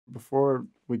Before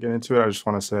we get into it, I just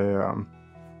want to say,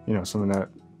 you know, something that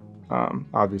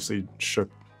obviously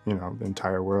shook, you know, the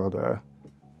entire world.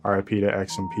 R.I.P. to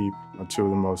X and Peep, two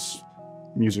of the most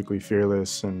musically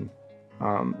fearless and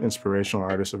inspirational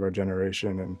artists of our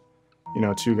generation, and you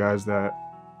know, two guys that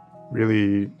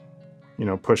really, you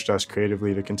know, pushed us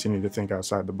creatively to continue to think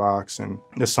outside the box. And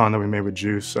this song that we made with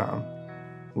Juice,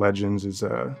 Legends, is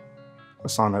a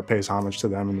song that pays homage to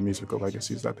them and the musical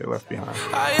legacies that they left behind.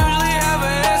 I usually have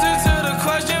an answer to the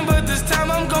question, but this time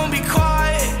I'm gonna be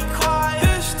quiet.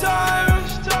 This time,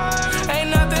 ain't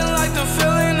nothing like the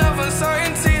feeling of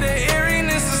uncertainty, the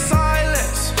eeriness of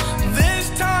silence.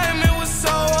 This time it was so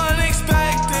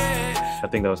unexpected. I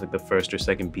think that was like the first or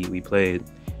second beat we played,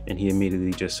 and he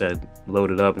immediately just said, load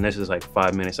it up. And this is like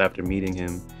 5 minutes after meeting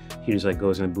him. He just like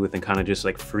goes in the booth and kind of just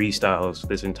like freestyles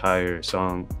this entire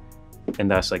song. And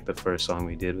that's like the first song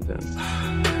we did with him.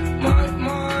 My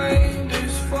mind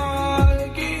is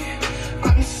foggy,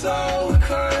 I'm so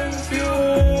confused.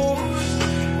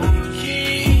 We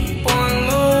keep on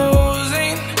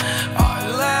losing our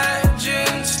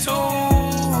legends to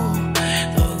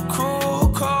the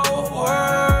cruel cold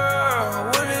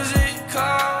world. What is it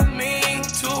coming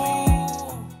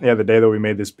to? Yeah, the day that we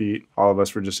made this beat, all of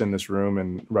us were just in this room,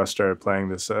 and Russ started playing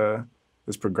this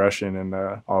progression, and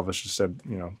all of us just said,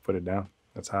 you know, put it down.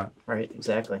 That's hot. Right,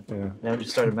 exactly. Yeah. Now we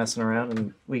just started messing around,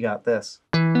 and we got this.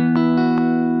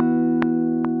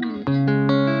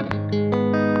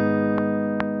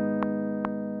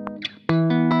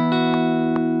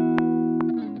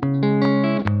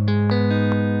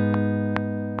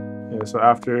 Yeah, so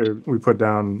after we put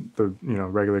down the, you know,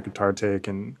 regular guitar take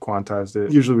and quantized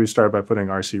it, usually we start by putting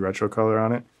RC retro color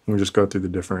on it. And we just go through the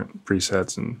different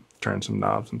presets and turn some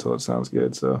knobs until it sounds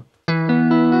good. So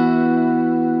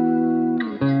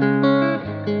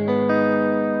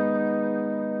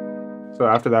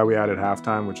after that, we added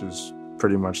halftime, which is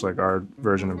pretty much like our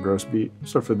version of gross beat.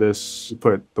 So for this, we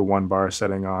put the 1 bar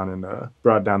setting on and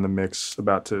brought down the mix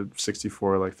about to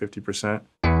 64, like 50%.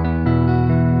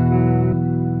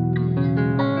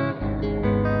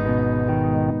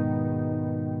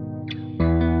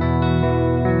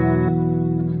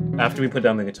 After we put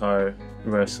down the guitar,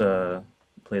 Russ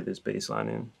played this bass line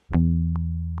in.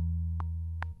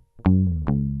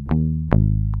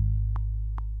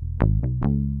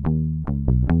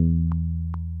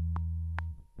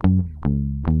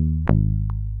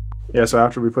 Yeah, so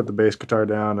after we put the bass guitar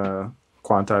down,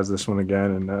 quantized this one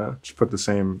again, and just put the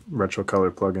same retro color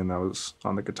plugin that was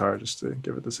on the guitar just to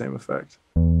give it the same effect.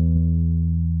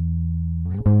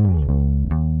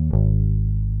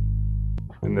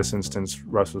 In this instance,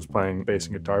 Russ was playing bass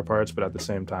and guitar parts, but at the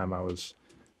same time, I was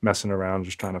messing around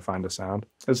just trying to find a sound.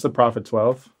 It's the Prophet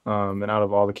 12, and out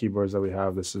of all the keyboards that we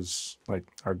have, this is like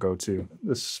our go-to.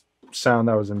 This sound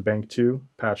that was in Bank 2,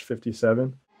 patch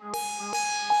 57.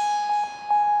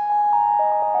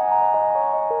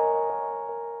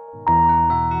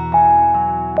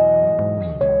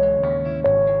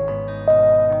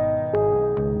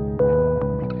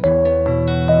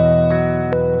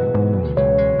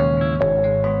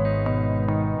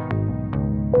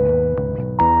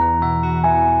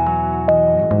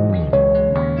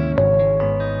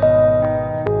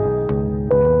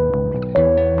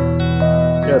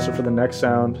 Yeah, so for the next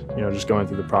sound, you know, just going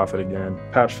through the Prophet again.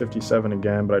 Patch 57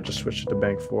 again, but I just switched it to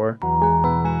Bank 4.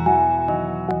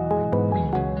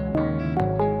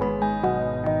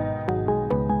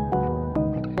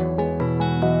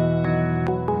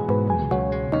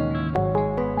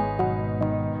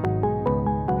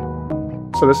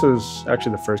 So this is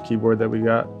actually the first keyboard that we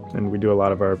got, and we do a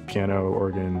lot of our piano,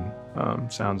 organ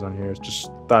sounds on here.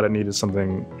 Just thought it needed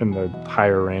something in the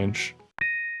higher range.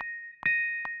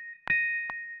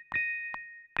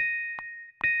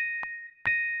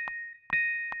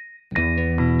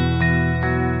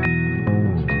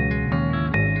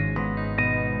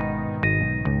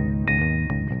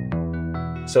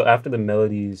 So after the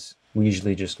melodies, we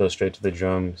usually just go straight to the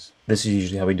drums. This is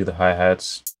usually how we do the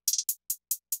hi-hats.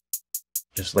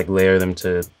 Just like layer them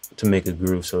to make a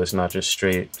groove, so it's not just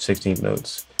straight 16th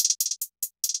notes.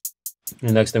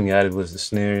 The next thing we added was the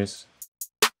snares.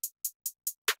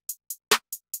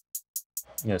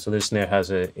 Yeah, so this snare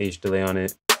has a H delay on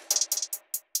it.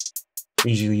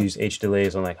 We usually use H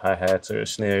delays on like hi-hats or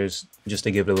snares just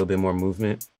to give it a little bit more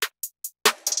movement.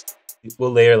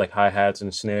 We'll layer like hi-hats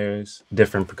and snares,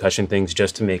 different percussion things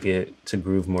just to make it to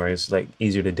groove more. It's like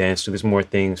easier to dance to. There's more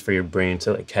things for your brain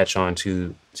to like catch on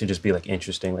to just be like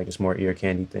interesting, like it's more ear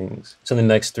candy things. So the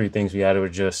next 3 things we added were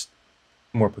just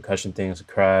more percussion things, a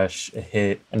crash, a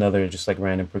hit, another just like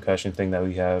random percussion thing that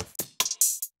we have.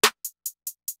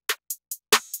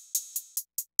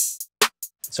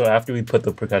 So after we put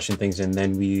the percussion things in,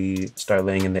 then we start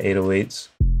laying in the 808s.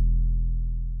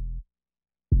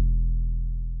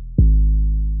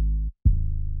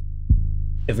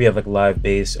 If we have like live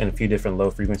bass and a few different low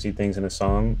frequency things in a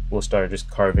song, we'll start just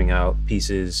carving out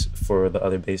pieces for the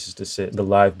other basses to sit. The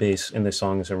live bass in the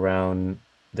song is around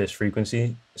this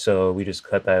frequency, so we just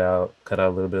cut that out, cut out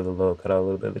a little bit of the low, cut out a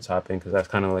little bit of the top end, because that's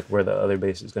kind of like where the other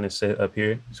bass is going to sit up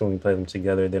here. So when we play them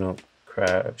together, they don't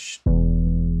crash.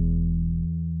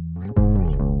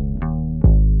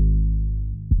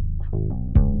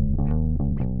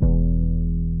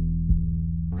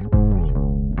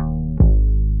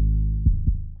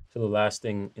 So the last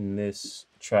thing in this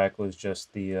track was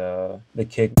just the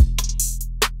kick.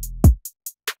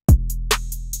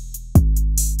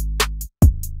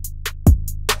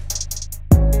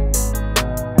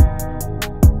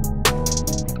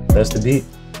 That's the beat.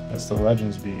 That's the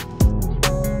Legends beat.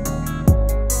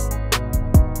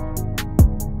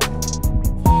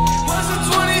 What's the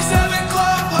 27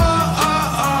 club?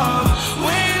 We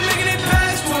ain't making it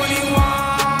past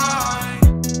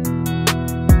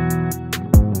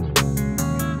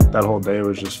 21. That whole day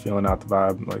was just feeling out the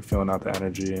vibe, like feeling out the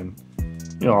energy, and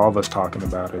you know, all of us talking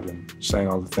about it and saying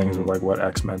all the things of like what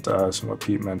X meant to us and what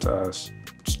Peep meant to us.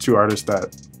 Just two artists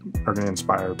that are going to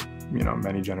inspire, you know,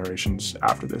 many generations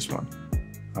after this one,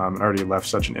 and already left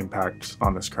such an impact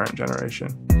on this current generation.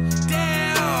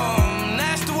 Damn,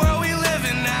 that's the world we live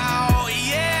in now,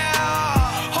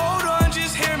 yeah. Hold on,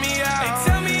 just hear me out. They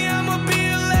tell me I'ma be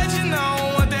a legend, I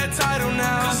don't want that title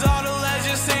now. Cause all the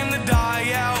legends seem to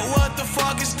die out. What the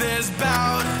fuck is this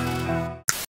about?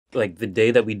 Like the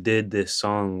day that we did this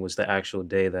song was the actual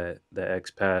day that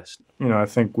X passed. You know, I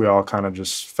think we all kind of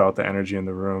just felt the energy in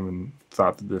the room and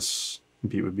thought that this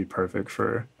beat would be perfect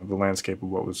for the landscape of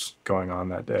what was going on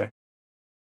that day.